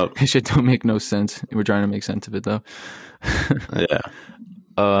fucked up. It shit don't make no sense. We're trying to make sense of it though. Yeah.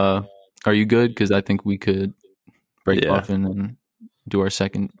 Are you good? Because I think we could break Yeah. off and then do our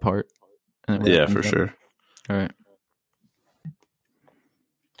second part. And then Yeah, for sure. All right.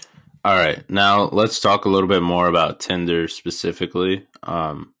 All right. Now let's talk a little bit more about Tinder specifically.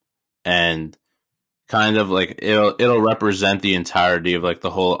 And kind of like it'll represent the entirety of like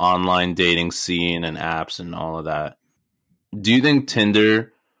the whole online dating scene and apps and all of that. Do you think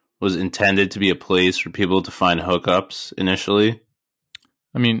Tinder was intended to be a place for people to find hookups initially?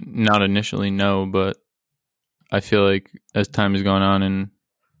 I mean, not initially, no, but I feel like as time has gone on and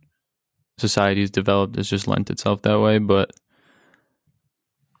society has developed, it's just lent itself that way. But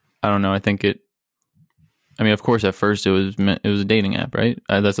I don't know. I think I mean, of course, at first it was a dating app, right?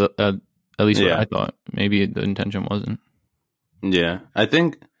 That's at least what I thought. Maybe the intention wasn't. Yeah, I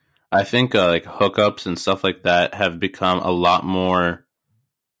think I think like hookups and stuff like that have become a lot more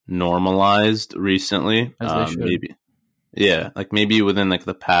normalized recently. As they should. Maybe, yeah, like maybe within like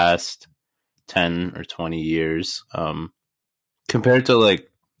the past 10 or 20 years, compared to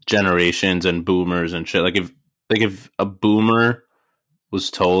like generations and boomers and shit. Like if a boomer was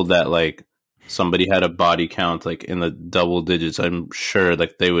told that like somebody had a body count like in the double digits, I'm sure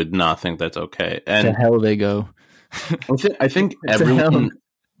like they would not think that's okay. The And hell they go. I think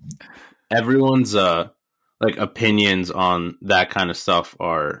everyone's like opinions on that kind of stuff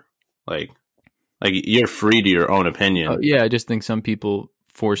are like you're free to your own opinion. Yeah, I just think some people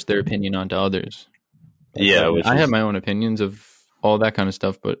force their opinion onto others. Yeah, I have my own opinions of all that kind of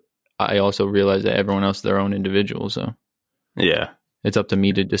stuff, but I also realize that everyone else is their own individual, so yeah, it's up to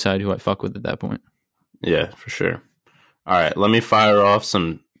me to decide who I fuck with at that point. yeah, for sure. All right, let me fire off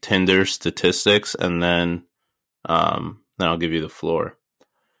some Tinder statistics, and then I'll give you the floor.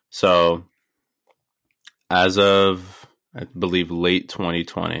 So, as of I believe late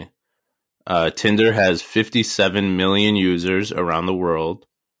 2020, Tinder has 57 million users around the world,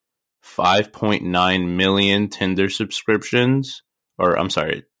 5.9 million Tinder subscriptions, or I'm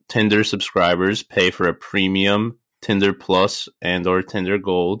sorry, Tinder subscribers pay for a premium Tinder Plus and or Tinder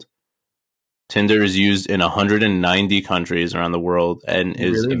Gold. Tinder is used in 190 countries around the world and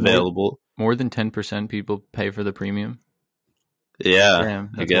is Really? available. More than 10% people pay for the premium? Yeah,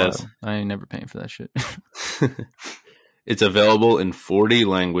 Damn, I guess. wild. I ain't never paying for that shit. It's available in 40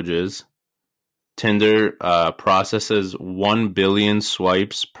 languages. Tinder processes 1 billion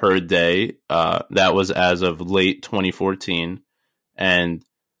swipes per day. That was as of late 2014. And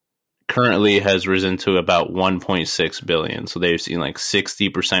currently has risen to about 1.6 billion. So they've seen like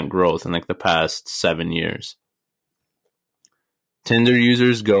 60% growth in like the past 7 years. Tinder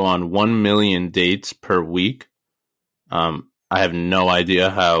users go on 1 million dates per week. I have no idea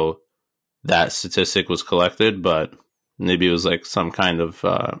how that statistic was collected, but maybe it was like some kind of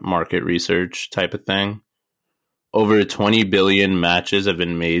market research type of thing. Over 20 billion matches have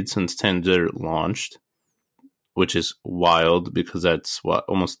been made since Tinder launched, which is wild because that's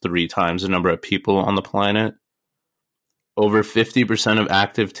almost 3 times the number of people on the planet. Over 50% of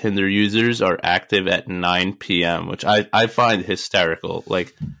active Tinder users are active at 9 p.m., which I find hysterical.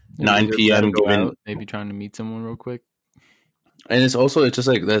 Like 9 p.m. given, maybe trying to meet someone real quick. And it's just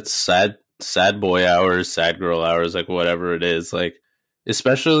like that's sad boy hours, sad girl hours, like whatever it is. Like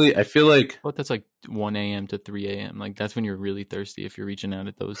especially I feel like that's like 1 a.m. to 3 a.m. Like that's when you're really thirsty if you're reaching out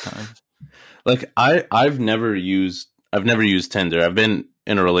at those times. Like I've never used Tinder. I've been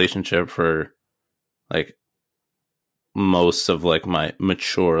in a relationship for like most of like my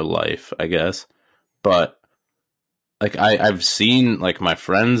mature life, I guess. But like I've seen like my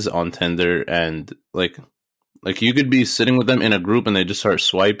friends on Tinder, and like you could be sitting with them in a group and they just start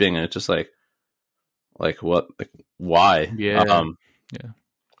swiping, and it's just like what, like why? Yeah. Yeah.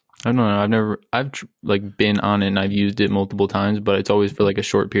 I don't know. I've been on it and I've used it multiple times, but it's always for like a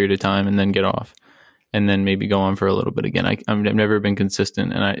short period of time and then get off, and then maybe go on for a little bit again. I've never been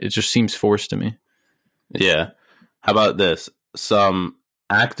consistent, and it just seems forced to me. Yeah. How about this? Some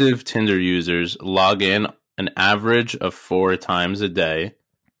active Tinder users log in an average of 4 times a day.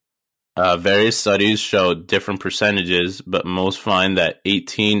 Various studies show different percentages, but most find that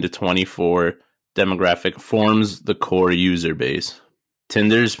 18 to 24 demographic forms the core user base.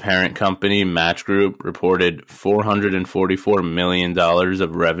 Tinder's parent company, Match Group, reported $444 million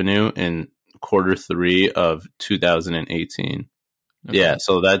of revenue in Q3 of 2018. Okay. Yeah,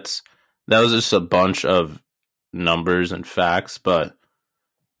 so that was just a bunch of numbers and facts, but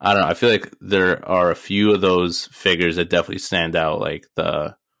I don't know. I feel like there are a few of those figures that definitely stand out, like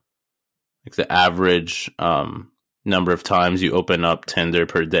the average number of times you open up Tinder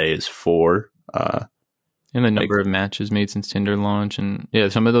per day is 4. And the number of matches made since Tinder launch, and yeah,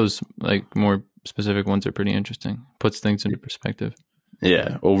 some of those like more specific ones are pretty interesting. Puts things into perspective.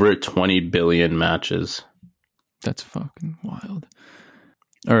 Yeah, over 20 billion matches. That's fucking wild.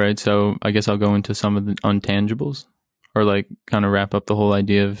 All right, so I guess I'll go into some of the untangibles, or like kind of wrap up the whole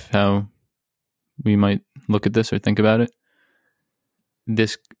idea of how we might look at this or think about it.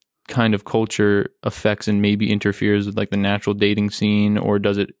 This kind of culture affects and maybe interferes with like the natural dating scene, or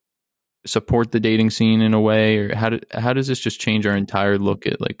does it support the dating scene in a way, or how does this just change our entire look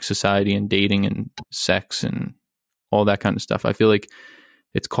at like society and dating and sex and all that kind of stuff? I feel like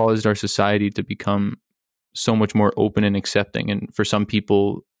it's caused our society to become so much more open and accepting, and for some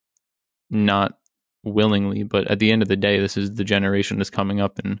people not willingly, but at the end of the day, this is the generation that's coming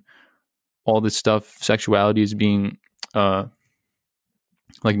up, and all this stuff, sexuality is being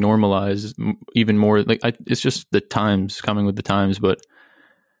like normalized even more. Like it's just the times, coming with the times, but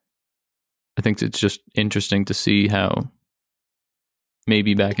I think it's just interesting to see how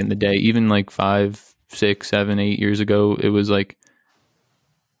maybe back in the day, even like 5, 6, 7, 8 years ago, it was like,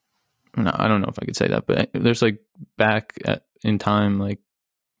 no, I don't know if I could say that, but there's like in time, like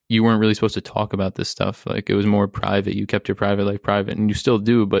you weren't really supposed to talk about this stuff. Like it was more private. You kept your private life private, and you still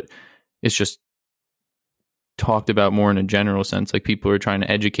do, but it's just talked about more in a general sense. Like people are trying to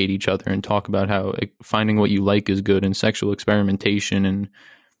educate each other and talk about how finding what you like is good, and sexual experimentation, and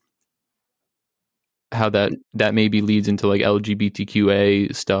how that maybe leads into like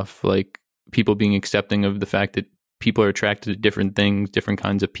LGBTQA stuff, like people being accepting of the fact that people are attracted to different things, different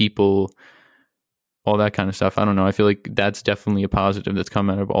kinds of people, all that kind of stuff. I don't know. I feel like that's definitely a positive that's come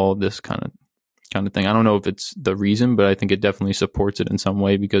out of all of this kind of thing. I don't know if it's the reason, but I think it definitely supports it in some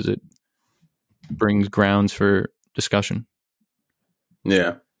way because it brings grounds for discussion.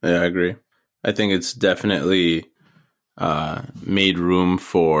 Yeah, I agree. I think it's definitely made room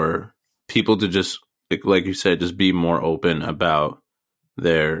for people to just, like you said, just be more open about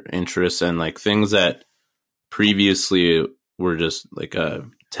their interests and like things that previously were just like a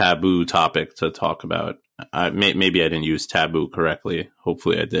taboo topic to talk about. Maybe I didn't use taboo correctly.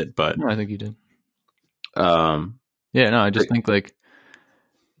 Hopefully I did, but no, I think you did. I just think like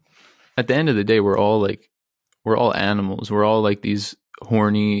at the end of the day, we're all animals. We're all like these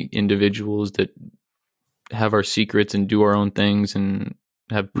horny individuals that have our secrets and do our own things and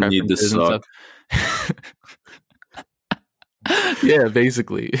have preferences and stuff. Yeah,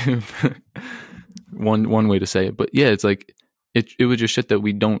 basically. one way to say it. But yeah, it's like it was just shit that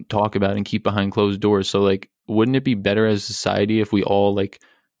we don't talk about and keep behind closed doors. So like, wouldn't it be better as a society if we all like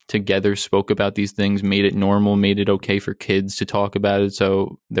together spoke about these things, made it normal, made it okay for kids to talk about it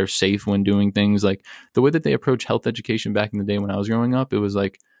so they're safe when doing things? Like the way that they approach health education back in the day when I was growing up, it was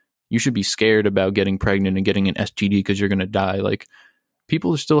like you should be scared about getting pregnant and getting an STD because you're going to die. Like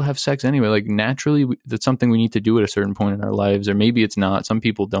people still have sex anyway. Like naturally, that's something we need to do at a certain point in our lives, or maybe it's not. Some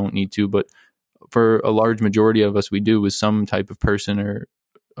people don't need to, but for a large majority of us, we do with some type of person or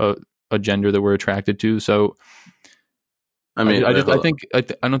a gender that we're attracted to. So, I mean, I don't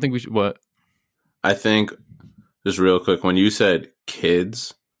think we should. What? I think just real quick, when you said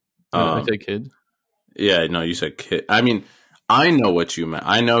kids, I said kids. Yeah, no, you said kid. I mean, I know what you meant.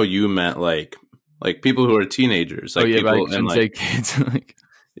 I know you meant like people who are teenagers. Like people, but I shouldn't say kids. Like,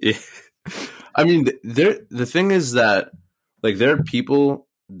 yeah, I mean, the thing is that like there are people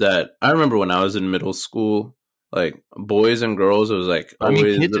that I remember when I was in middle school, like boys and girls. It was like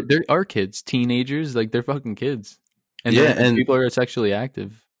always kids, there are kids, teenagers, like they're fucking kids, and people are sexually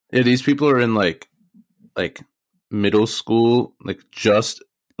active. Yeah, these people are in like middle school, like just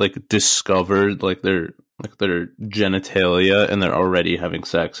like discovered like their genitalia, and they're already having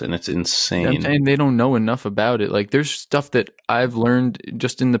sex, and it's insane. And they don't know enough about it. Like there's stuff that I've learned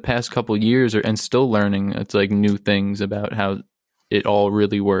just in the past couple of years, and still learning. It's like new things about how it all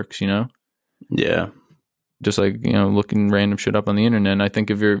really works, you know? Yeah. Just like, looking random shit up on the internet. And I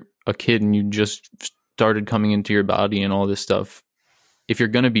think if you're a kid and you just started coming into your body and all this stuff, if you're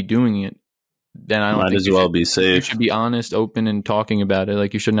going to be doing it, then I don't think you should be safe. You should be honest, open, and talking about it.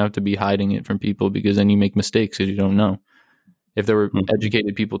 Like you shouldn't have to be hiding it from people, because then you make mistakes because you don't know. If there were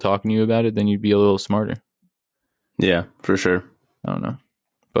educated people talking to you about it, then you'd be a little smarter. Yeah, for sure. I don't know.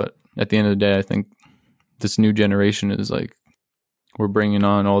 But at the end of the day, I think this new generation is like, we're bringing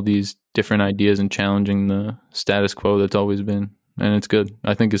on all these different ideas and challenging the status quo that's always been. And it's good.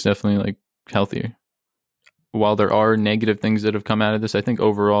 I think it's definitely like healthier. While there are negative things that have come out of this, I think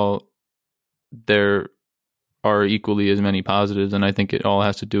overall there are equally as many positives. And I think it all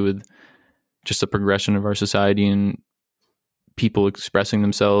has to do with just the progression of our society and people expressing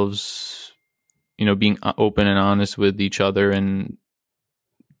themselves, being open and honest with each other, and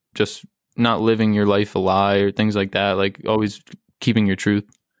just not living your life a lie or things like that. Like always keeping your truth.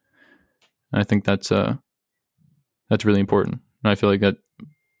 And I think that's really important. And I feel like that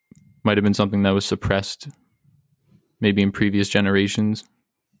might have been something that was suppressed maybe in previous generations.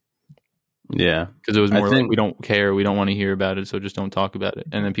 Yeah. Because it was more like, we don't care, we don't want to hear about it, so just don't talk about it.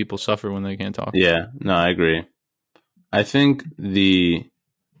 And then people suffer when they can't talk. Yeah, no, I agree. I think the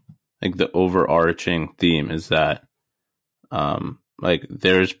overarching theme is that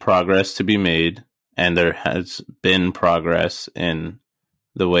there's progress to be made, and there has been progress in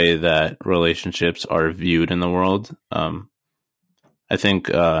the way that relationships are viewed in the world. I think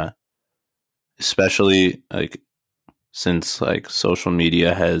especially since social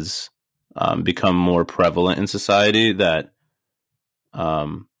media has become more prevalent in society, that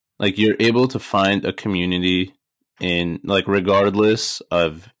you're able to find a community in regardless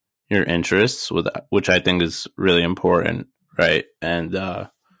of your interests, which I think is really important, right? And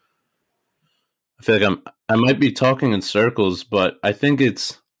I feel like I might be talking in circles, but I think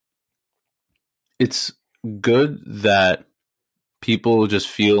it's good that people just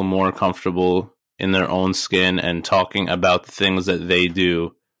feel more comfortable in their own skin and talking about the things that they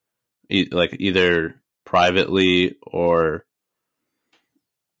do, like either privately or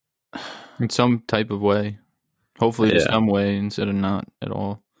in some type of way. Hopefully, in some way instead of not at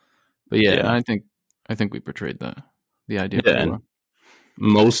all. But yeah. I think we portrayed the idea. Yeah, and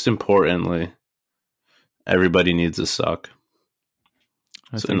most importantly, everybody needs a suck.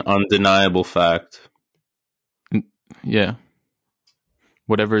 It's an undeniable fact. Yeah.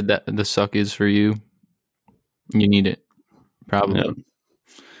 Whatever the suck is for you, you need it. Probably.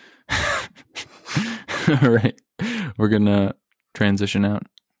 Yeah. All right. We're going to transition out.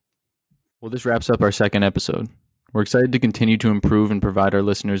 Well, this wraps up our second episode. We're excited to continue to improve and provide our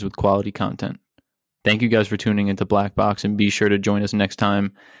listeners with quality content. Thank you guys for tuning into Black Box, and be sure to join us next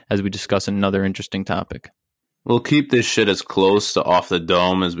time as we discuss another interesting topic. We'll keep this shit as close to off the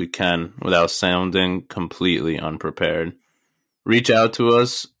dome as we can without sounding completely unprepared. Reach out to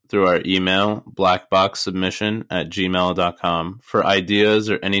us through our email, blackboxsubmission@gmail.com, for ideas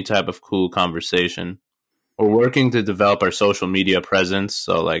or any type of cool conversation. We're working to develop our social media presence,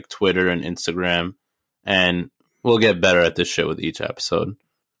 so like Twitter and Instagram, and we'll get better at this shit with each episode.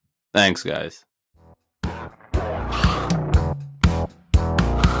 Thanks, guys.